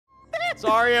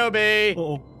Sorry, OB.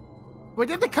 Uh-oh. We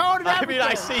did the code and I everything. mean,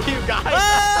 I see you guys.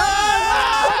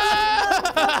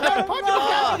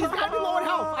 He's got me low in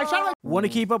health. I shot him. Want to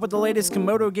keep up with the latest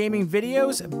Camodo Gaming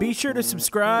videos? Be sure to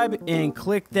subscribe and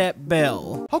click that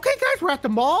bell. Okay, guys, we're at the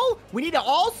mall. We need to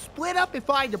all split up and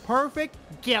find the perfect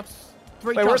gifts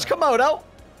for each Wait, where's other. Komodo?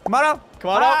 Komodo.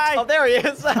 Komodo? Hi. Oh, there he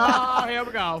is. Oh, here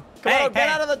we go. Komodo, get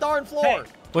out of the darn floor. Hey.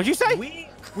 What'd you say?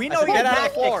 We know Get your out of the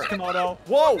floor. tactics, Komodo.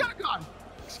 Whoa. Who's got a gun?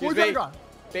 Excuse Who's got a me. gun?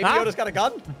 Baby Huh? Yoda's got a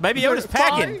gun? Baby Yoda's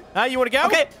packing. You want to go?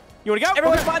 Okay. You want to go?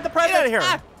 Everyone find the present. Get out of here.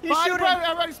 Ah, he's Find the shooting. present.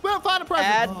 Everybody split up, find the present.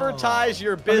 Advertise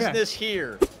your business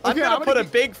here. I'm Okay, going I'm to put gonna a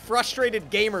big frustrated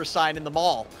gamer sign in the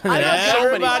mall. I got so many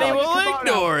Everybody signs. will Come on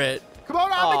ignore it. Come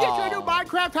on, I'm gonna get you a new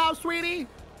Minecraft house, sweetie.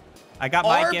 I got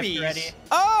my Arby's. gift ready.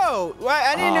 Oh, well,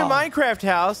 I need a new Minecraft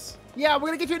house. Yeah, we're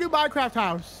gonna get you a new Minecraft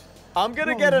house. I'm going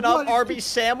to Whoa, get an what is Arby's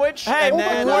sandwich. Hey, and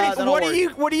then, that'll what work.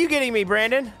 are you getting me,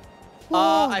 Brandon?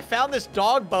 I found this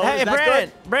dog bone. Hey, Is that Brandon.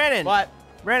 good? Brandon. What?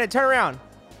 Brandon, turn around.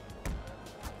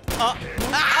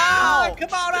 Ow!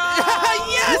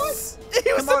 Komodo. Yes!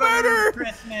 He was the Komodo murderer.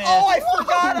 Christmas. Oh, I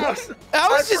forgot. I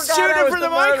was just forgot I shooting was for the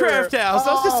murderer. Minecraft house.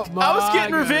 I was Oh,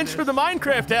 getting my revenge goodness. for the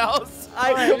Minecraft house.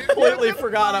 I completely You're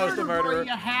forgot I was the murderer, boy. murderer.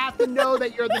 You have to know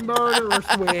that you're the murderer,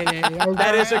 sweetie. Okay?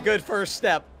 That is a good first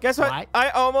step. Guess what? What? I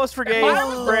almost forgave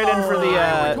Oh. Brandon for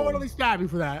I would the. totally stab you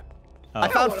for that. I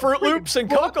found Fruit Loops and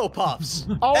Cocoa Puffs.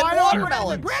 Oh, and I know.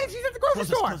 watermelons. Brandon, she's at the grocery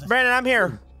store. Brandon, I'm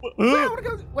here. Brandon, I wanna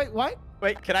go. Wait, what?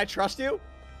 Wait, can I trust you?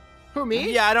 Who,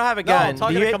 me? Yeah, I don't have a No, I'm gun.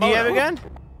 talking do to you have a Komodo. gun?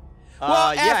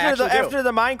 Well, Yeah, I actually do. after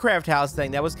the Minecraft house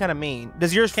thing, that was kind of mean.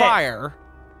 Does yours 'Kay. fire?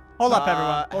 Hold up, everyone.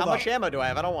 How Hold much up. ammo do I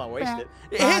have? I don't want to waste it.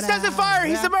 His doesn't fire.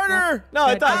 He's the murderer. No,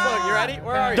 it does. Look, you ready?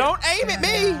 Where are you? Don't aim at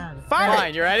me. Fire Fine,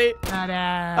 it. you ready?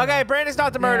 Okay, Brandon's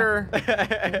not the murderer. I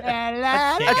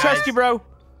Guys. trust you, bro.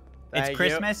 It's Thank you.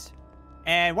 Christmas,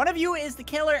 and one of you is the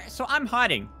killer, so I'm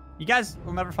hiding. You guys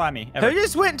will never find me. Ever. Who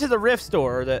just went into the Rift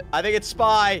store? That I think it's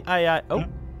Spy. oh.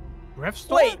 Rift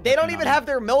store? Wait, they don't even have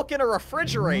their milk in a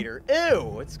refrigerator.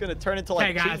 Ew, it's gonna turn into like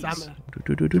Hey, guys, cheese.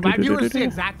 my viewers see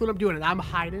exactly what I'm doing, and I'm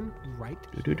hiding right.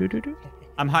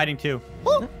 I'm hiding too.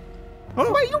 Oh,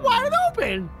 wait, you're wide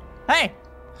open. Hey,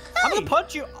 I'm gonna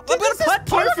punch you. I'm This gonna is punch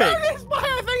you. perfect.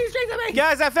 I think he's chasing me.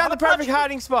 Guys, I found the perfect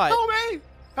hiding spot. Help me.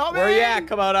 Help me. Where you at,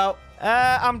 Komodo?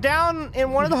 I'm down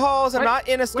in one of the halls. I'm not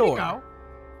in a Where'd store. you go?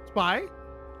 Spy?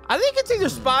 I think it's either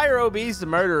Spy or OB's the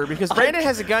murderer because Brandon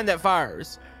has a gun that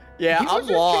fires. Yeah, He was I'm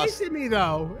just lost. chasing me,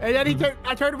 though. And then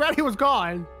I turned around, he was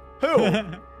gone. Who?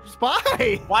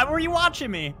 Spy. Why were you watching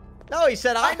me? No, he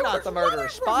said I'm I not was the murderer. running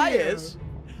from Spy you. is.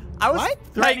 I was What? Hey,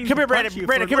 threatening come here, to punch Brandon. you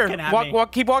Brandon, for come looking here. at me.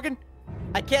 Keep walking.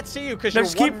 I can't see you because No, you're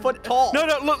just keep- 1 foot tall. No,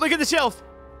 look at the shelf.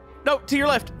 No, to your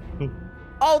left.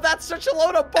 Oh, that's such a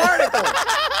load of barnacles.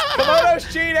 Komodo's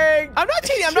cheating. I'm not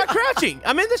cheating. I'm not crouching.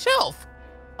 I'm in the shelf.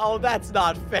 Oh, that's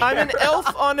not fair. I'm an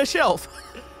elf on the shelf.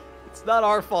 It's not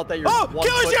our fault that you're Oh, 1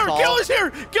 killer's foot here! tall. Killer's here!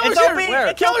 Killer's It's here! OB. Where?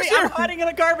 It's Killer's OB. here! I'm hiding in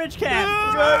a garbage can.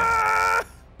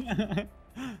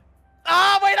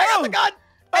 Ah, wait, I got the gun.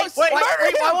 Hey, wait, wait,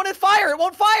 murder why him. won't it fire? It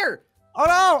won't fire. Oh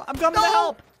no! I'm coming to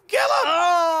help. Kill him!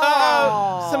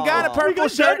 Oh. Some guy in a purple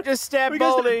guys shirt dead? just stabbed We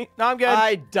guys Baldy. No, I'm good.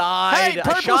 I died. Hey, I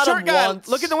purple shot shirt him guy. once.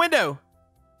 Look in the window.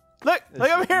 Look This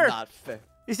over is here. Not fair.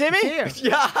 You see me? Here.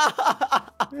 Yeah.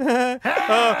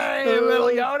 Hey, little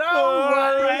Yoda. What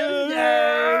are you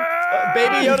doing?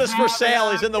 Baby Yoda's for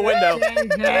sale. He's in the window.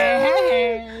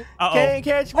 Uh-oh. Can't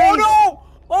catch me. Oh no!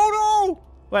 Oh no!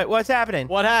 Wait, what's happening?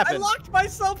 What I happened? locked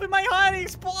myself in my hiding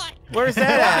spot. Where's He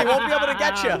that at? won't be able to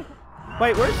get you.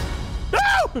 Wait, where's?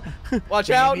 No! Watch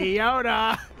out. Baby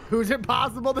Yoda, who's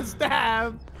impossible to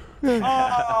stab. Oh,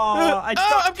 I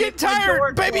Oh, I'm getting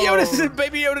tired. Baby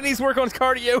Yoda needs work on his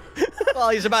cardio. Well,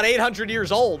 he's about 800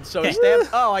 years old, so he stands.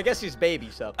 Oh, I guess he's baby,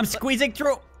 so. I'm squeezing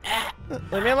through.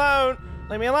 Leave me alone.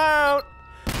 Leave me alone.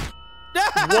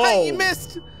 Whoa. You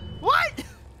missed. What?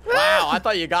 Wow, I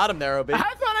thought you got him there, Obi. I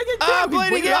thought I did too. I'm He's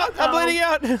bleeding out. I'm bleeding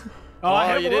out. Oh,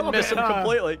 I Oh, hit you him a didn't little miss bit, him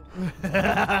completely.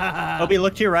 Obi,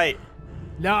 look to your right.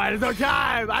 No, there's no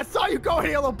time. I saw you go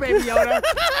here, little baby Yoda.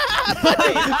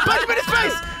 Punch him in his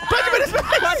face. Punch him in his face.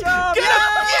 Punch him. Get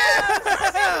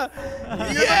him.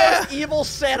 Yeah. You're the most evil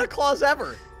Santa Claus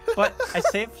ever. But I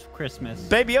saved Christmas.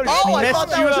 Baby Yoda Oh, I messed thought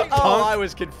that you was. up, Oh, punk. I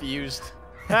was confused.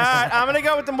 All right, I'm gonna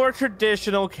go with the more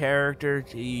traditional character.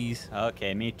 Jeez.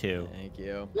 Okay, me too. Thank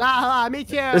you. Me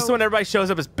too. This is when everybody shows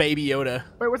up as Baby Yoda.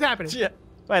 Wait, what's happening? Yeah.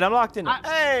 Wait, I'm locked in.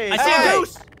 Hey, I see hey. a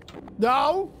goose.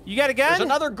 No. You got a gun? There's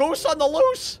another goose on the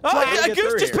loose. Oh, How do we a get goose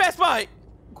through just here? passed by.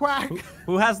 Quack.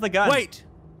 Who has the gun? Wait.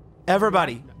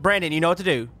 Everybody. Brandon, you know what to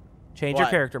do. Change your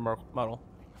What? character model.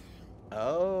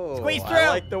 Oh, Squeeze I through.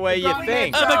 like the way you Go,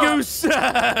 think. go. I'm a goose.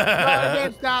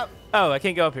 GameStop. Oh, I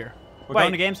can't go up here. We're Wait,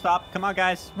 going to GameStop. Come on,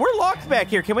 guys. we're locked back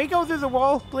here. Can we go through the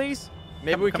wall, please?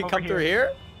 Maybe we come can over come through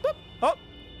here. Oh,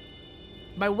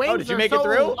 My wings did you are make it so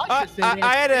through? luscious in it.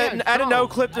 I had Yeah, a no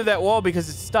clip through that wall because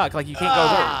it's stuck. Like you can't go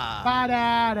Ah.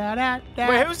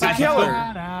 Wait, who's the Guys,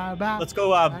 killer? Let's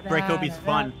go break Obi's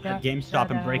fun at GameStop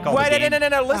and break all Wait, the games.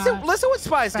 no. Listen what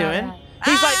Spy's doing.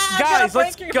 He's like, Ah, guys, gotta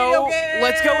let's break your go. video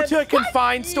Let's go to a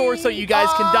confined store so you guys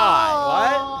can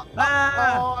die. Oh,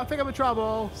 Ah. I think I'm in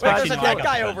trouble. Wait, there's Actually, a no, I dead got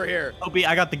guy the gun. over here. Obi,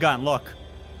 I got the gun. Look.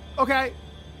 Okay.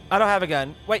 I don't have a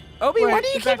gun. Wait, Obi, why Wait, do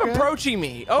you is that keep good? approaching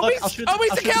me? I'll Obi's shoot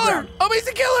the the killer. ground. Obi's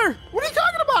the killer. What are you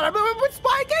talking about? I'm with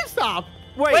Spy GameStop.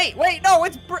 Wait, no,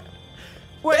 it's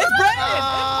Wait, it's Brandon.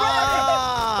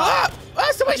 Ah.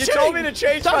 somebody You shooting. told me to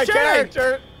change Stop my shooting.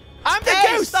 character. I'm the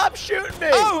Hey, goose. stop shooting me.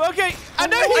 Oh, okay. I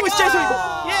know he was chasing me.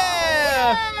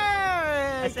 Yeah.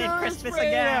 I saved Christmas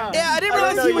again. Yeah, I didn't I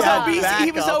realize didn't he know was you had Obi's.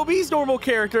 He was backup. Obi's normal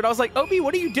character, and I was like, Obi,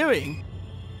 what are you doing?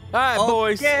 All right,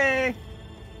 boys. Okay.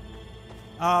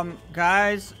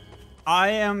 Guys, I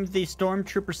am the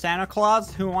Stormtrooper Santa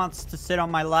Claus who wants to sit on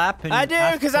my lap and I do,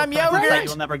 ask 'cause for I'm presents Yoda. that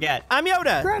you'll never get. I'm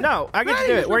Yoda. Brandon, No, I get to do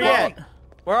Brandon, it. Where you you're at?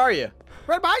 Where are you?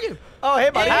 Right by you. Oh,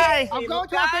 hey, buddy. Hi. I'm going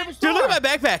to our favorite store. Dude, look at my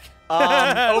backpack.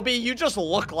 Obi, you just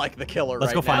look like the killer Let's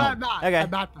right go find now. him. I'm not. Okay. I'm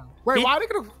not though. Wait, He- why are they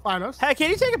gonna find us? Hey,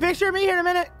 can you take a picture of me here in a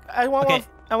minute? I want Okay, one.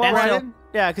 I want stand one. still.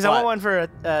 Yeah, because I What? want one for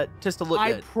just to look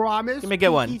I good. promise. Give me a good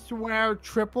one. Pinky swear,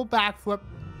 triple backflip.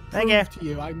 Thank prove you. to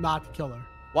you, I'm not the killer.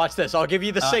 Watch this. I'll give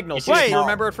you the signal. if See if you- you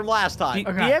remember it from last Do, time.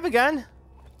 do you have a gun?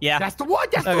 Yeah. That's the one.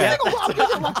 That's Okay.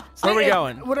 the one. Where we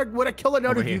going? Would a killer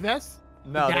know Over to here. do this?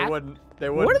 No, they Gap? wouldn't. They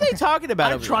wouldn't. What are they talking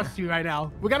about I over trust you right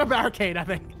now. We got a barricade, I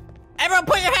think. Everyone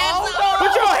put your hands up!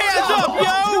 Put your hands up,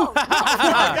 yo!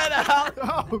 Get out.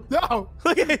 Oh no!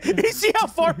 Look at you see how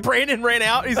far Brandon ran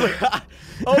out? He's like,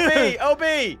 Obi,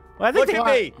 well, I think look the, at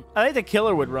me. I think the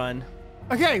killer would run.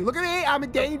 Okay, look at me. I'm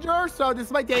in danger, so this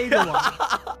is my danger one.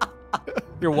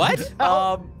 You're what?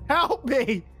 Help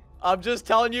me! I'm just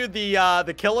telling you,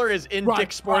 the killer is in Run,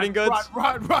 Dick's Sporting run, Goods.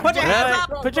 Run! Put your hands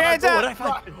up! Put your hands up.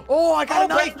 Oh, I got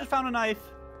a Oh, knife. I found a knife.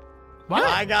 What?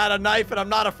 I got a knife, and I'm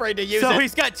not afraid to use So it.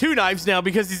 he's got 2 knives now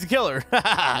because he's a killer.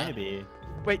 Maybe.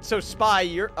 Wait, so Spy,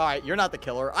 you're all right. You're not the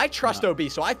killer. I trust OB,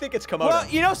 so I think it's Camodo. Well,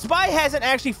 you know, Spy hasn't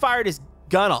actually fired his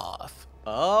gun off.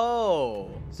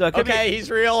 Oh. So it could Okay, be, he's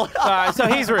real. all right, so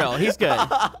he's real. He's good.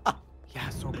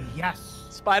 Yes, Obi, yes.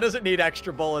 Spy doesn't need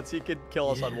extra bullets. He could kill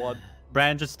us on one.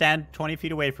 Brandon, just stand 20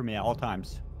 feet away from me at all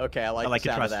times. Okay, I like, I like the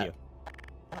to sound of trust that. you.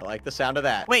 I like the sound of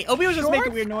that. Wait, Obi was just making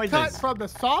Shorts weird Cut noises. from the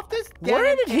softest.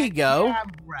 Where did he go?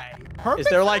 Perfect Is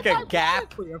there like a size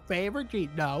gap? for your favorite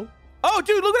Jeep? No. Oh,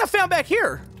 dude, look what I found back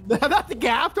here. Not the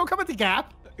Gap. Don't come at the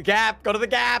Gap. Gap, go to the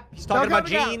Gap. He's talking Don't about go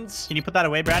to the Gap. jeans. Can you put that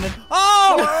away, Brandon?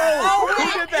 Oh! Oh,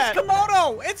 who did that? It's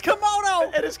Camodo! It's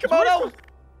Camodo! It is Camodo.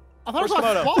 I thought Where's it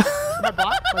was Camodo? my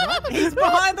bot. My bot? He's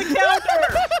behind the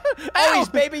counter! Oh, he's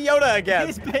Baby Yoda again.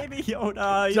 He's Baby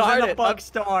Yoda. He's Darn in a it,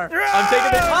 bookstore. I'm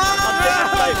taking the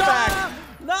knife back.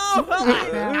 No!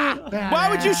 Help me! Why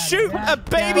would you shoot a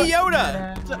baby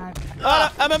Yoda?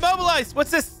 I'm immobilized.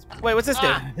 What's this? Wait, what's this do?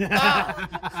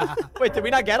 Wait, did we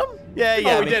not get him? Yeah,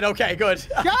 yeah. Oh, we did. Okay, good.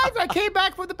 Guys, I came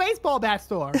back from the baseball bat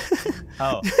store.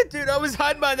 Oh. Dude, I was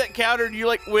hiding behind that counter and you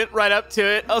like went right up to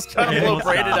it. I was trying to blow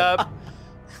Brandon up.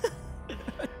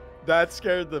 That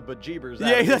scared the bejeebers out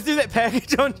Yeah, of me. I threw that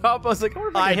package on top. I was like, I wonder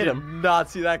if I I can hit did him. not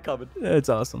see that coming. That's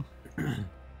awesome.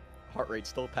 Heart rate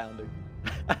still pounding.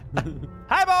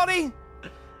 Hi, Baldy.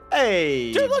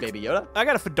 Hey, Dude, look. Baby Yoda. I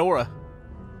got a fedora.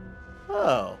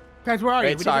 Oh. Guys, where are you?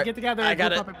 Wait, We sorry. need to get together I and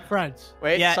gotta- group up and be friends.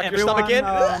 Wait, Yeah, suck your everyone, stomach in.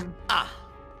 um,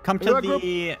 Come to Everyone group-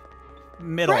 the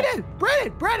middle.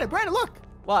 Brandon, look.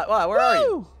 What? Where are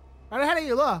you? Woo! Right ahead of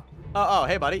you, look. Oh,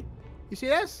 hey, buddy. You see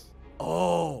this?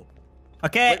 Oh.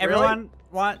 Okay, Wait, really? everyone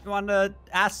want to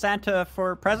ask Santa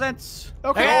for presents?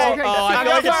 Okay, Hey, okay. Oh, that's I not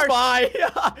feel like good. it's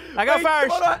Spy. I go Wait,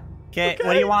 first. hold on. Okay, Okay.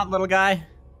 what do you want, little guy?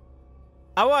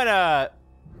 I want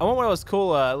one of those cool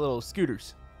little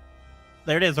scooters.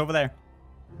 There it is, over there.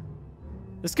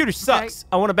 The scooter sucks.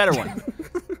 I want a better one.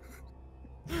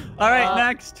 All right,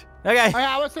 next. Okay. All right,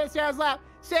 I want to say Santa's lap.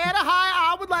 Santa,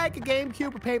 hi. I would like a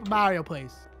GameCube or Paper Mario,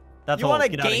 please. That's You all. want a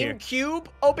Get out of here. GameCube?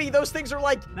 Obi, those things are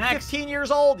like Next. 15 years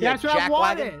old. You That's what I jackwagon.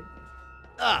 wanted.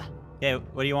 Ugh. Okay,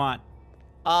 what do you want?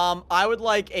 I would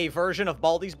like a version of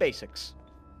Baldi's Basics.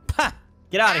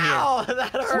 Get out of here. Ow,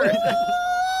 that hurt.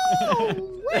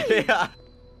 Oh, wait. Yeah.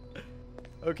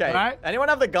 Okay. All right. Anyone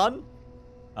have the gun?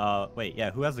 Wait,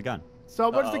 yeah, who has the gun? So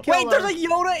what's the Uh-oh. killer? Wait, there's a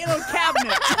Yoda in a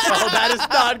cabinet. Oh, that is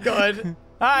not good.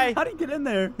 Hi. How do you get in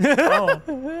there?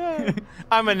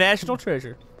 I'm a national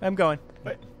treasure. I'm going.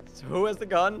 Wait, so who has the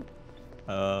gun?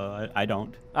 I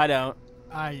don't. I don't.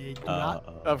 I do not.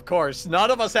 Of course,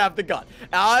 none of us have the gun.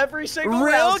 Every single Real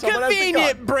round, someone has the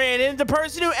convenient, gun. Brandon. The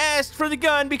person who asked for the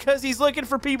gun because he's looking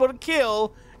for people to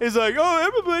kill is like, oh,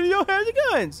 everybody don't have the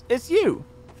guns. It's you.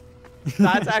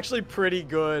 That's actually pretty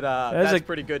good. That's a-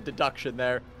 pretty good deduction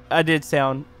there. I did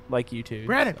sound like you two.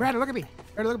 Brandon, look at me.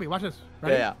 Brandon, look at me. Watch this.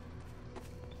 Ready? Yeah.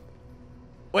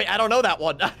 Wait, I don't know that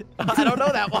one. I don't know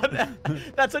that one.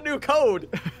 That's a new code.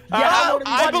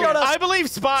 I believe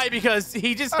Spy because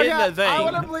he just hit the thing. I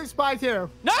want to believe Spy too.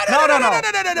 No.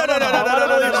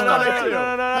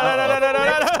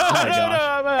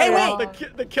 Hey, wait.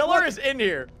 The killer is in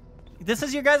here. This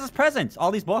is your guys' presents. All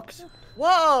these books.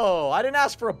 Whoa! I didn't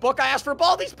ask for a book. I asked for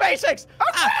Baldi's Basics.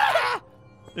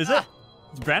 Is it?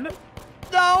 It's Brandon?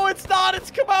 No, it's not. It's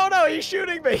Camodo. He's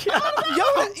shooting me.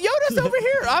 Yoda's over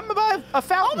here. I'm above a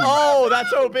fountain. Oh,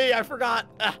 that's OB. I forgot.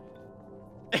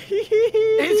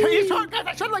 He's shot, guys,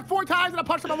 I shot him like 4 times and I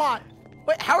punched him a lot.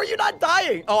 Wait, how are you not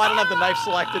dying? Oh, I don't have the knife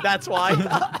selected. That's why.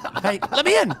 Hey, let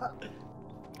me in.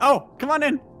 Oh, come on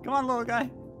in. Come on, little guy.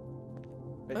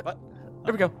 Wait, what?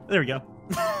 There we go. There we go.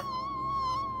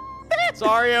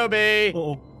 Sorry, OB.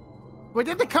 Uh-oh. We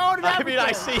did the code and I everything. mean,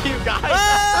 I see you guys.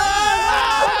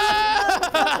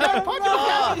 Yeah, punch him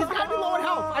again. He's got me low in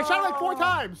health. I shot him like 4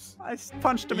 times. I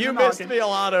punched him You in the missed noggin. me a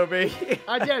lot, OB.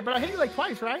 I did, but I hit you like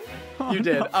twice, right? You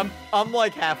did. I'm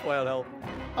like halfway on health.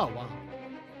 Oh, wow.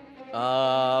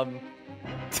 Oh,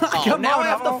 now I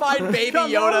have to find Baby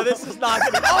Yoda. This is not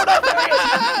gonna. Oh no, there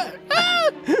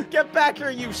he is! Get back here,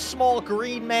 you small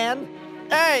green man.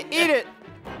 Hey, eat it.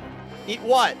 Eat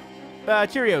what?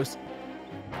 Cheerios.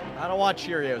 I don't want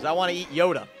Cheerios. I want to eat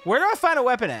Yoda. Where do I find a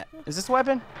weapon at? Is this a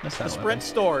weapon? That's The not a Sprint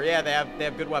store. Yeah, they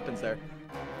have good weapons there.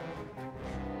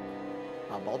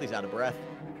 Oh, Baldi's out of breath.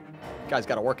 Guy's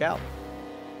got to work out.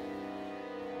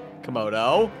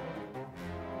 Camodo.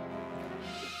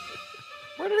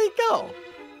 Where did he go?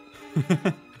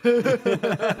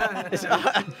 This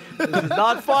is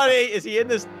not funny. Is he in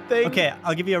this thing? Okay,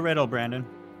 I'll give you a riddle, Brandon.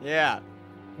 Yeah.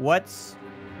 What's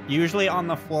usually on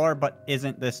the floor but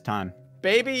isn't this time?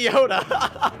 Baby Yoda.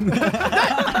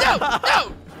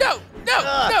 No.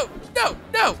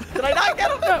 Did I not get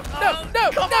him?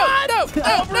 No. Come on. No.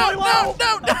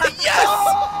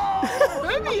 Yes.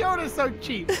 Baby Yoda's so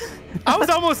cheap. I was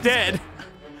almost dead.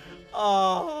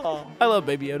 Oh. I love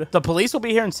Baby Yoda. The police will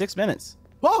be here in 6 minutes.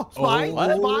 Whoa, Spy.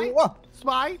 what? Spy.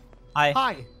 Spy. Hi.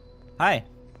 Hi. Hi.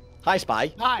 Hi,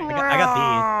 Spy. Hi. I got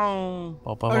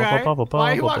Okay.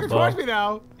 Why are you walking towards me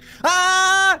now? these.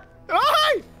 Ah! Oh,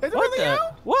 hi. Is it What really the? you?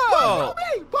 Whoa.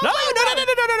 Me. No.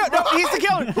 He's the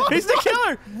killer. He's the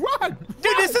killer. Run.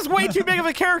 Dude, this is way too big of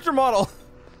a character model.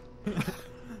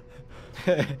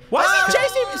 Why is he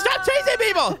chasing me? Stop chasing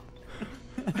people.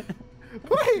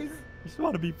 Please. I just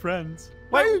want to be friends.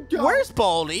 Wait, where's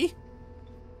Baldy?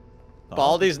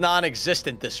 Baldi's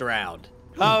non-existent this round.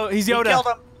 Oh, he's Yoda. He killed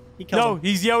him. He killed No, him.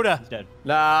 he's Yoda. He's dead.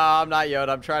 No, I'm not Yoda.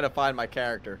 I'm trying to find my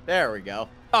character. There we go.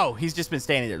 Oh, he's just been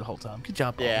standing there the whole time. Good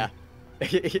job, Baldy. Yeah.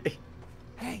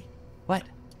 Hey, What?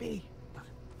 it's me.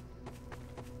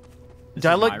 This Do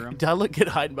I is look? my room. Do I look good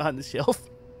hiding behind the shelf?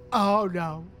 Oh,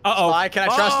 no. Uh-oh. Spy, can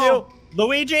I trust you?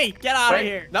 Luigi, get out of Wait,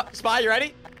 here. No, Spy, you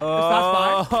ready?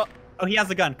 not Spy. Oh, he has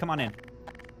the gun. Come on in.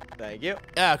 Thank you.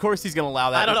 Yeah, of course he's gonna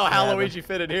allow that. I don't know how to happen. Luigi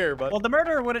fit in here, but... Well, the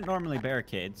murderer wouldn't normally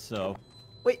barricade, so...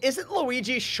 Wait, isn't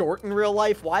Luigi short in real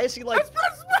life? Why is he like...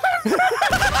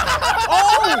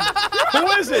 Oh! Who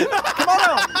is it? Come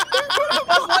on!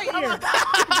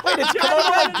 Wait, it's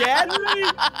Camodo again?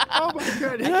 Oh, my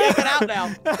goodness. Can't get out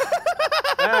now.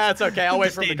 That's okay. I'll wait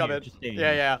Just for him to stay come here, in. just stay Yeah,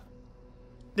 here. yeah.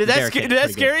 Did that Barricade, did that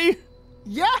pretty scare you?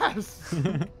 Yes.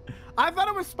 I thought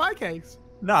it was Spycakes.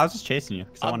 No, I was just chasing you.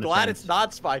 'cause I I'm wanted glad friends. it's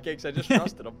not Spycakes. I just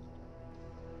trusted him.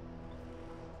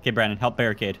 Okay, Brandon, help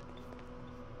barricade.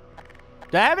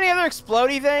 Do I have any other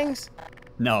explodey things?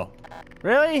 No.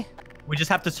 Really? We just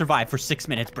have to survive for 6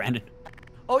 minutes, Brandon.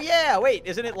 Oh, yeah. Wait,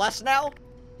 isn't it less now?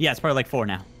 Yeah, it's probably like 4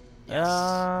 now.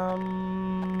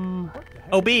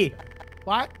 OB,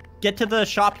 What? get to the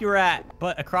shop you were at,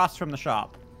 but across from the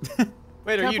shop.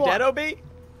 Wait, are you Careful. dead, OB?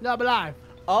 No, I'm alive.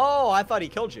 Oh, I thought he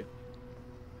killed you.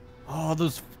 Oh,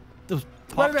 those Wait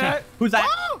pop a minute. Who's that?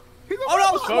 Oh, he's a Oh no!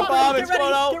 robot. Smoke bomb, Get it's ready!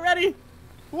 going out. Get ready!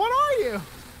 What are you?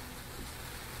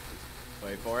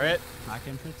 Wait for it. Back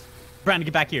entrance. Brandon,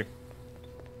 get back here.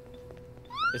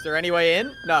 Is there any way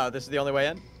in? No, this is the only way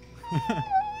in.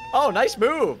 Oh, nice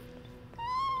move.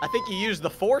 I think you used the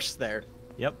force there.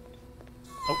 Yep.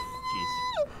 Oh,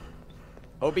 jeez.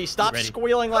 OB, stop Ready.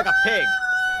 squealing like a pig.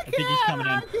 I think he's coming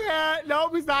in. Yeah,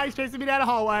 nope, he's not. He's chasing me down the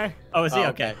hallway. Oh, is he? Oh,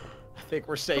 Okay. I think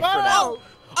we're safe Whoa! for now.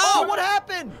 Oh, what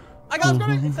happened?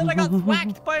 It said I got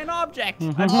whacked by an object.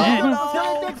 I'm Oh, dead.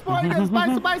 no. Exploding us by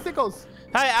some bicycles.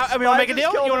 Hey, we want to make a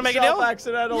deal? You want to make a deal?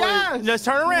 Accidentally. Yes. Let's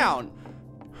turn around.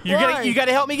 Why? You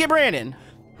gotta help me get Brandon.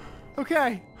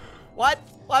 Okay. What?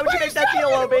 Why would you make that deal,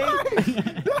 OB?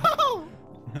 No.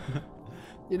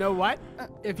 You know what?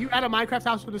 If you had a Minecraft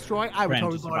house to destroy, I would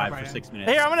Brandon totally just blow it up survived right for now. 6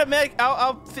 minutes. Here, I'm gonna make.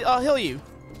 I'll heal you.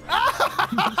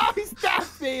 He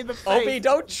stabbed me in the face. OB,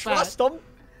 don't trust them.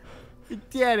 He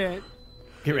did it.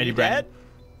 Get ready, You Brandon.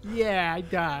 dead? Yeah, I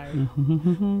died.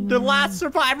 The last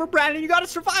survivor, Brandon. You gotta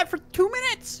survive for 2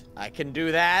 minutes. I can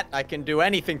do that. I can do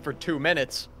anything for 2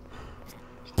 minutes.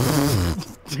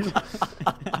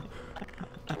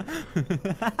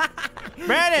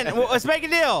 Brandon, let's make a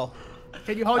deal.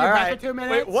 Can you hold All your breath right. for 2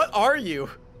 minutes? Wait, what are you?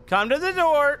 Come to the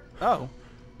door. Oh.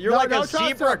 You're No, like a don't trust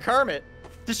zebra him. Kermit.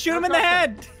 Just shoot him in the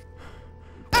head.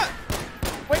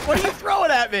 Wait, what are you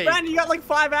throwing at me? Brandon, you got like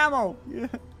 5 ammo.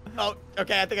 Oh,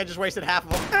 okay. I think I just wasted half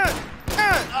of them.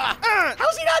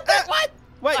 How's he not dead? What?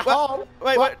 Wait, Oh,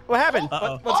 what happened?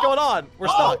 Uh-oh. What's going on? We're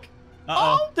stuck.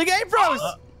 Uh-oh. The game froze.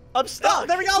 I'm stuck.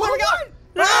 There we go. There we go.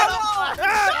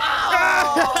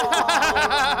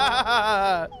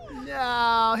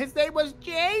 no. His name was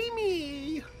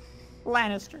Jamie.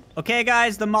 Lannister. Okay,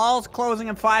 guys, the mall's closing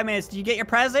in 5 minutes. Did you get your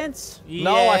presents?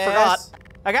 No, I forgot.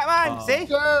 I got mine. Oh. See?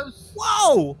 Yes.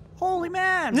 Whoa! Holy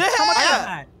man! Yeah. How much is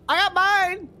that? I got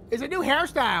mine. It's a new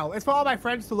hairstyle. It's for all my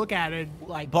friends to look at and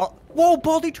like. Whoa!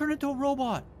 Baldy turned into a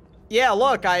robot. Yeah,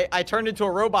 look, I turned into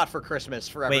a robot for Christmas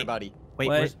for everybody. Wait.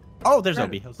 Wait. Where's... Oh, there's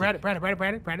Obi. Brandon, look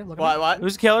at What? me. What?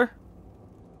 Who's killer?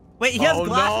 Wait, he has Oh,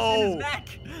 glasses in no.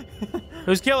 his neck.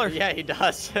 Who's killer? Yeah, he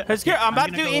does. Who's killer? I'm about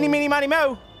to gonna do go- eeny, meeny, miny,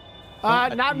 mo.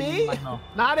 Not me.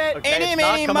 Not it. Okay. Eeny, it's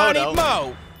not meeny, miny, Camodo.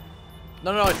 mo.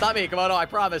 No, it's not me, Camodo. I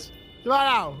promise. Come on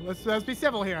now. Let's be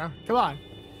civil here. Come on.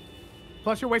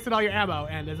 Plus, you're wasting all your ammo,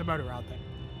 and there's a murderer out there.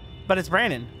 But it's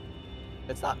Brandon.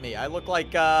 It's not me. I look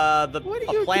like What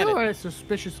are you planet. doing,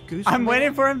 suspicious goose? I'm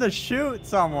waiting for him to shoot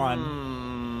someone.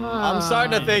 I'm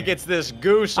starting to think it's this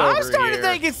goose over I'm starting here. to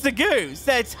think it's the goose.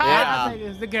 That's hot. Yeah. I think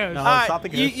it's the goose. No. All right, stop the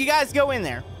goose. you guys go in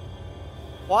there.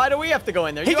 Why do we have to go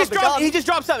in there? He You just have the dropped. gun. He just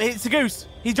dropped something. It's the goose.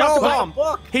 He dropped a No, bomb.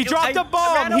 look. He dropped a I ran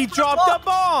bomb. He over a dropped a book.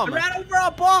 bomb. I ran over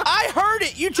a book. I heard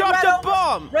it. You dropped ran a over-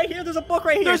 bomb. Right here, there's a book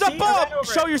right here. There's See? a I bomb. ran over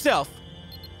Show it. yourself.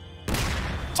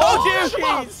 Oh, Told you. there's a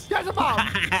bomb. There's a bomb.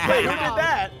 Wait, who did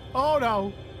that? Oh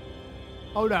no.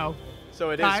 Oh no. So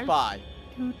it is Guys? Spy.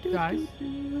 Guys.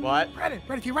 What? Brandon,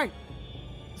 to your right.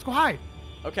 Let's go hide.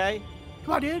 Okay.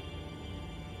 Come on, dude.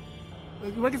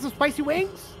 You want to get some spicy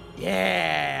wings?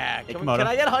 Yeah. Hey, Can Camodo.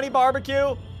 I get honey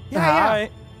barbecue? Yeah.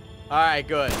 All right,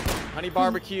 good. Honey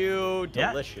barbecue, Yeah.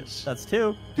 delicious. That's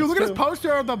 2. Dude, look at this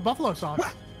poster of the buffalo sauce.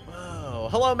 Oh,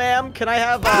 hello, ma'am. Can I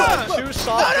have 2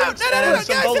 soft No, drinks no, no, no, and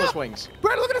some guys, boneless no. wings?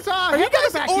 Brandon, look at this. Are you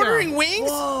guys back ordering here. wings?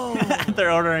 Whoa.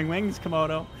 They're ordering wings,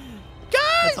 Komodo. Guys.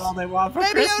 That's all they want for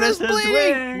Baby Christmas Yoda's is bleeding.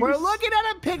 wings. We're looking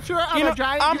at a picture of You know, a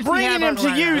giant I'm juicy bringing him hamburger to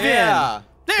right you now. then. Yeah. And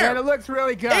it There. looks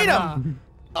really good. Eat 'em.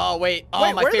 huh? Oh, wait. Oh,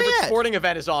 Wait, my where are they favorite at? sporting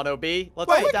event is on, OB. Let's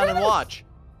Wait, sit down and goodness. watch.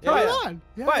 Come Yeah. on.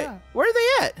 Yeah, Wait, yeah. where are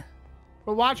they at?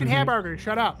 We're watching hamburgers.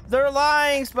 Shut up. They're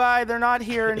lying, Spy. They're not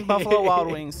here in Buffalo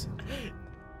Wild Wings.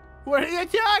 What are you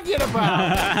talking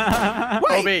about?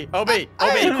 Wait, OB. I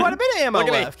have quite a bit of ammo Look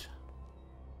at me. left.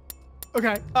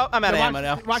 Okay. Oh, I'm out of Now ammo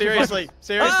now. watch your Seriously.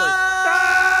 Seriously.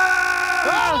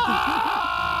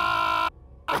 Ah!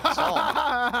 I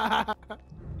saw him.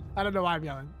 I don't know why I'm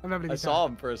yelling. I'm having a I good saw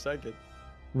time. him for a second.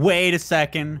 Wait a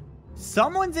second.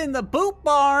 Someone's in the boot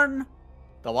barn.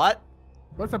 The what?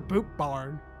 What's a boot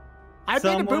barn? I've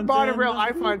been to Someone's boot barn in in real the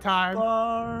life boot one time.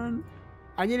 barn.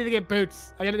 I needed to get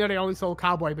boots. I didn't know they only sold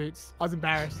cowboy boots. I was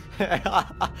embarrassed.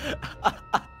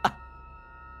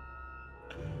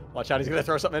 Watch out, he's gonna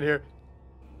throw something in here.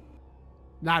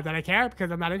 Not that I care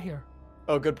because I'm not in here.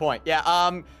 Oh, good point. Yeah,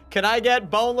 can I get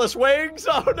boneless wings?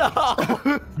 Oh,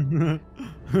 no!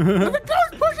 There's a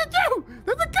ghost! Push it through!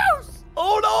 There's a ghost!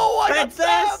 Oh, no! I got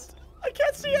Princess! stabbed! I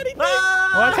can't see anything!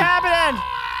 What's happening?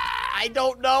 I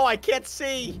don't know. I can't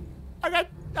see. I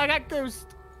got ghost.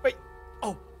 Wait.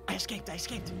 Oh, I escaped.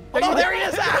 Oh, There no, you there go. he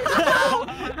is!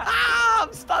 Ah,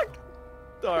 I'm stuck.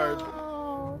 Darn.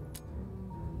 Oh.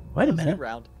 Wait a Good minute.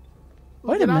 round. We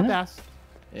Wait a did our minute. best.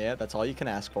 Yeah, that's all you can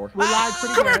ask for. We lied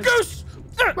pretty Come here, good. Goose!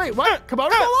 Wait, what?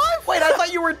 Komodo's alive? Wait, I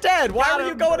thought you were dead. Why were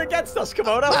you going against us,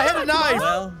 Camodo? I had a knife.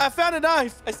 Well. I found a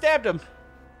knife. I stabbed him.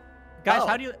 Guys, Oh.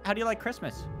 how do you like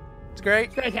Christmas? It's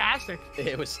great. Fantastic.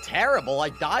 It was terrible. I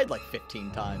died like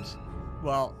 15 times.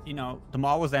 Well, you know, the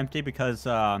mall was empty because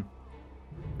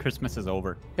Christmas is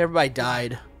over. Everybody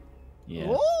died. Yeah.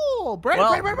 Oh,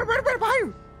 Brandon, Brandon, behind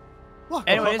you. Look.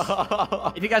 Anyways,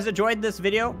 if you guys enjoyed this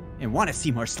video and want to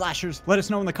see more slashers, let us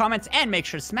know in the comments and make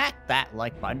sure to smack that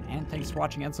like button. And thanks for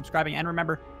watching and subscribing. And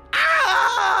remember,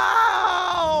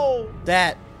 Ow!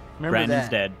 That. Remember Brandon's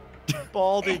that. dead.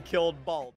 Baldy killed Bald.